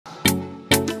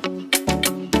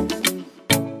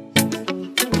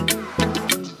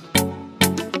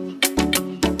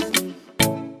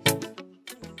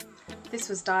This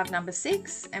was dive number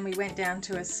 6, and we went down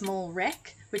to a small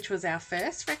wreck, which was our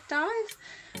first wreck dive.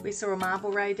 We saw a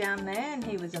marble ray down there, and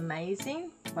he was amazing.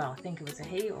 Well, I think it was a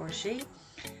he or a she.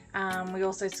 We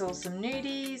also saw some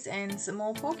nudies and some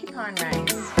more porcupine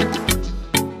rays.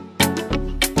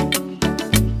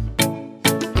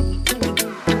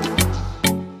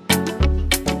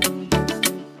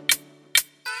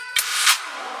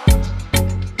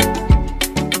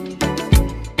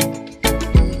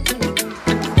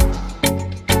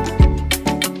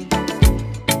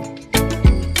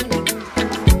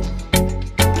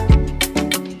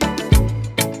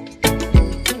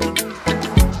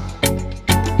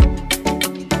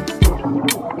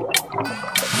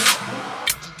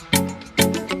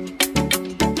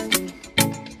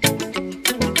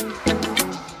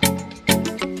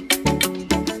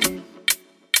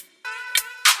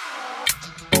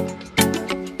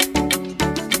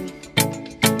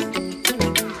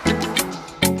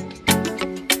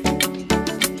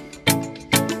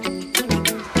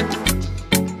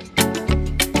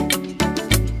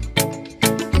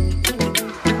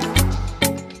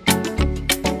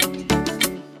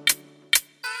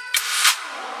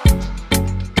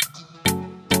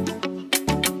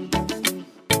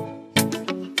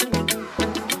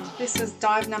 This was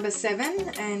dive number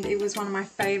 7, and it was one of my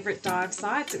favourite dive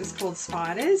sites. It was called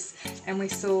Spiders, and we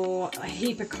saw a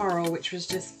heap of coral, which was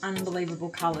just unbelievable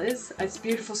colours. A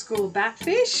beautiful school of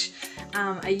batfish,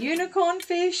 a unicorn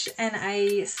fish, and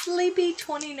a sleepy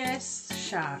 20 nurse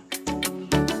shark.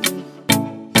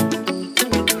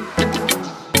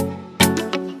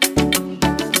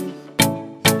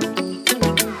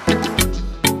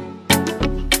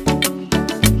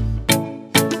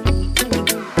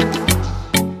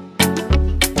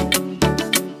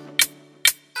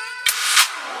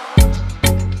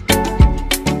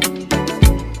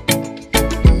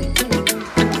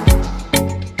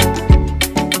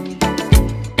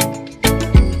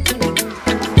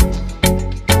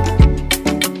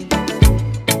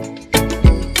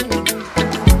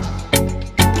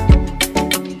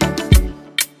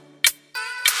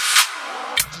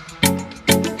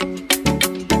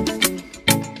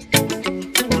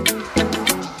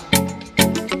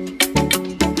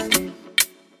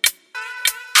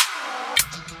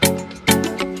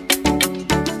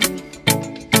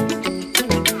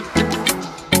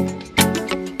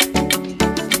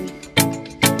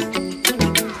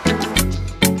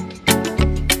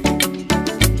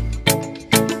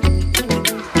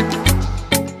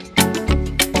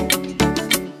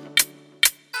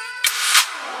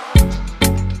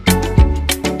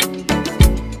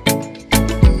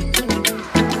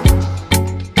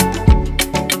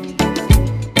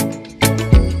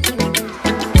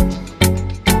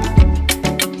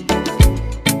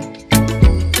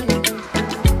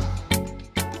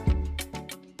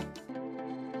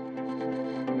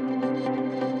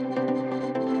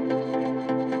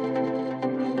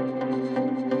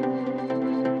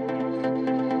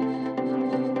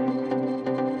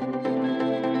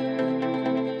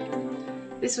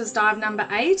 This was dive number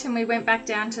 8, and we went back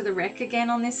down to the wreck again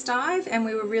on this dive, and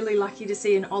we were really lucky to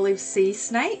see an olive sea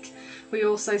snake. We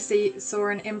also saw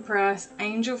an emperor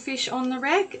angelfish on the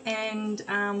wreck, and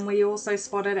we also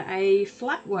spotted a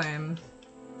flatworm.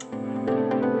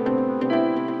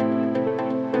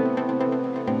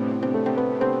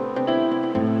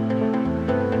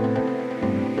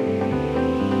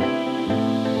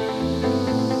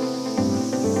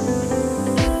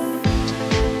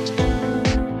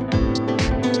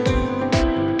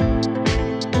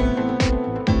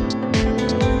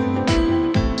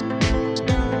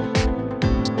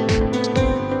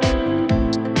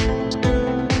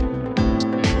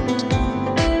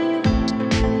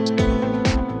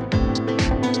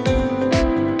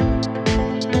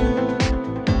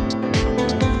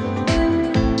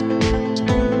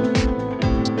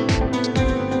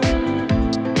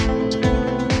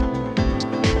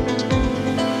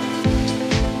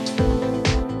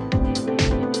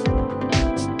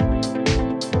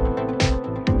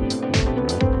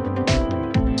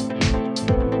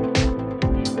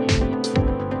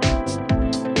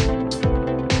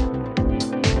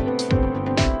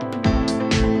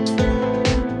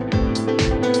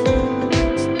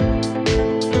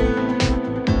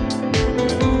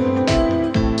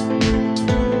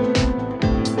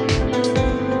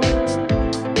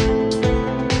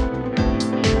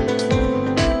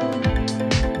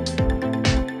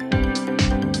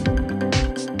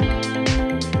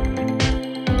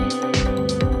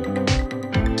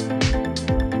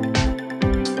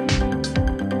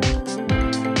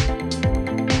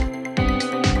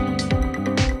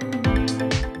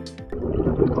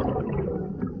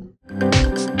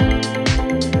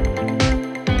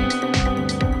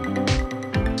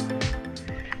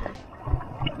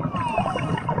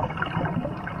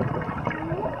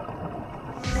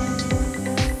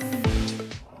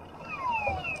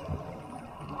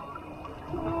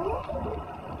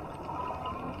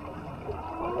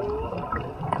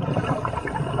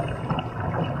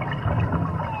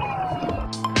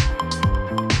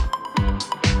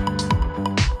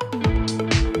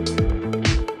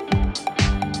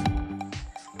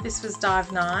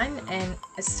 dive 9, and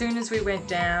as soon as we went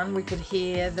down we could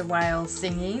hear the whales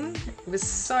singing. It was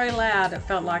so loud it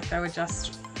felt like they were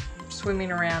just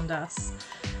swimming around us.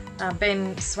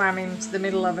 Ben swam into the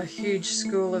middle of a huge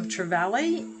school of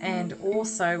trevally, and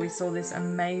also we saw this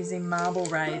amazing marble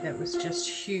ray that was just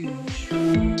huge.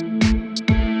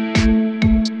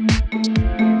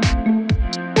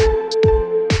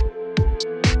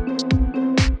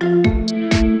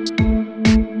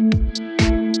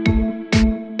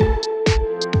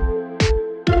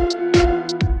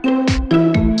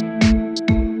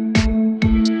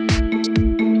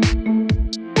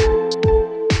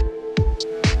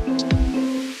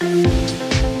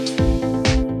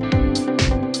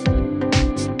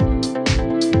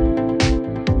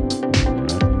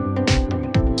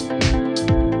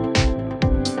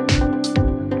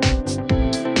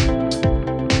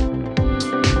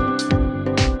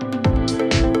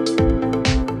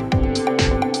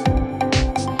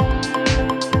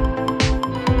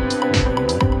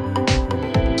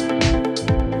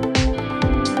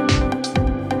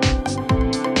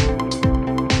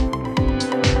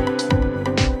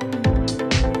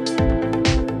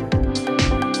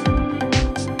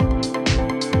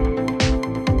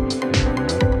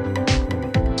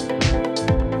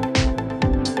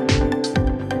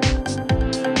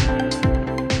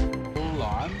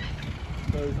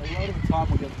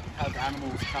 We'll have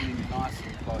animals coming nice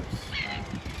and close.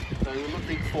 So we're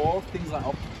looking for things like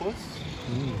octopus.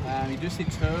 You do see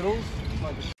turtles.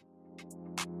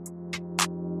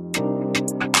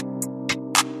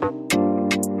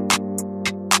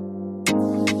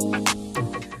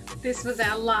 This was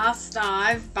our last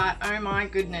dive, but oh my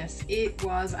goodness, it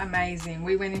was amazing.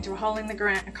 We went into a hole in the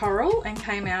coral and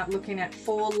came out looking at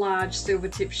 4 large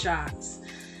silver-tip sharks.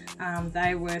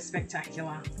 They were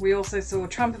spectacular. We also saw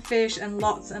trumpeterfish and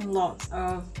lots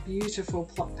of beautiful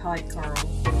plate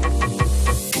coral.